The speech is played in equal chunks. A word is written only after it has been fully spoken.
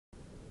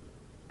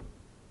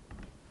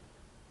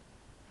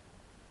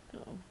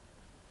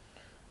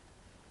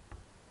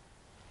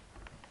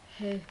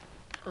Hey,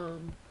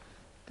 um,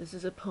 this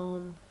is a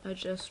poem I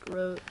just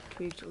wrote,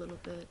 tweaked a little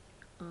bit.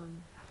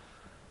 Um,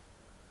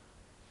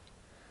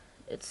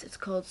 it's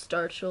called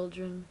Star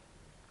Children,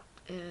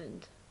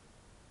 and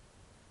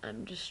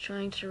I'm just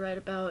trying to write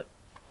about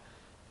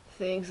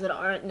things that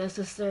aren't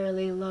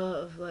necessarily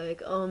love,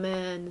 like, oh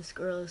man, this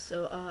girl is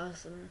so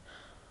awesome,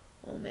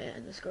 or, oh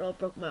man, this girl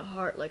broke my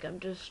heart. Like, I'm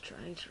just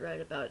trying to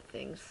write about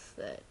things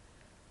that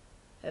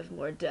have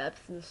more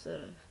depth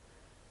instead of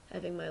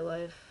having my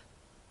life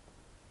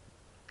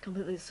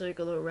completely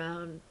circle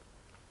around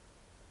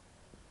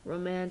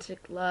romantic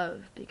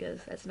love,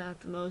 because that's not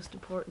the most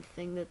important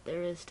thing that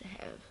there is to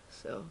have.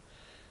 So,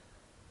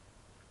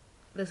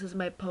 this is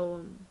my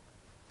poem,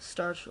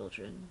 Star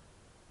Children.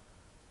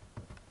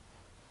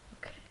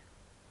 Okay.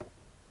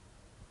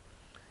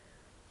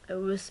 I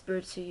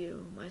whisper to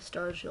you, my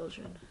star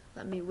children,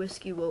 let me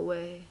whisk you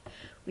away.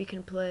 We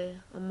can play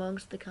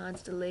amongst the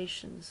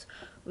constellations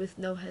with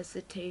no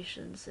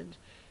hesitations, and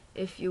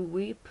if you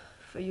weep,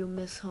 for you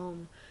miss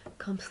home,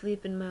 come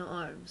sleep in my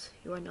arms,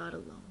 you are not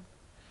alone.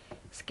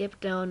 Skip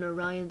down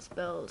Orion's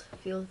belt,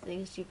 feel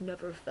things you've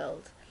never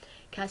felt.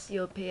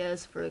 Cassiopeia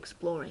is for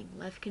exploring.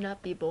 Life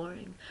cannot be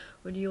boring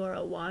when you are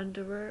a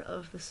wanderer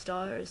of the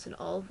stars and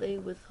all they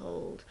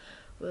withhold,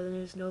 where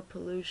there's no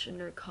pollution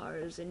or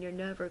cars, and you're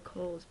never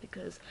cold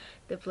because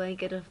the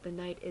blanket of the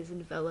night is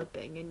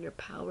enveloping and your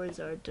powers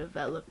are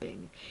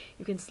developing.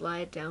 You can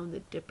slide down the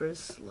dipper's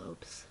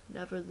slopes,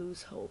 never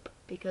lose hope,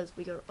 because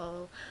we are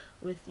all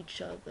with each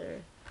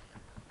other,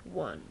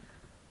 one.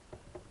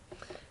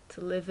 To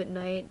live at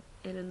night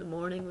and in the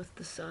morning with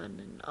the sun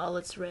and all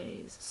its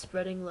rays,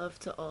 spreading love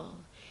to all,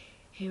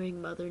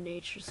 hearing Mother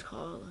Nature's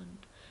call, and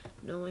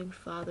knowing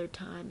Father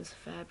Time is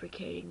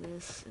fabricating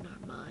this in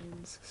our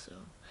minds. So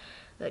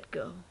let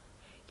go.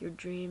 Your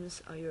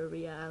dreams are your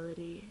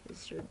reality,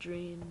 as your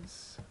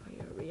dreams are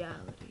your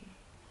reality.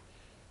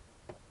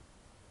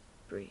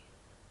 Breathe.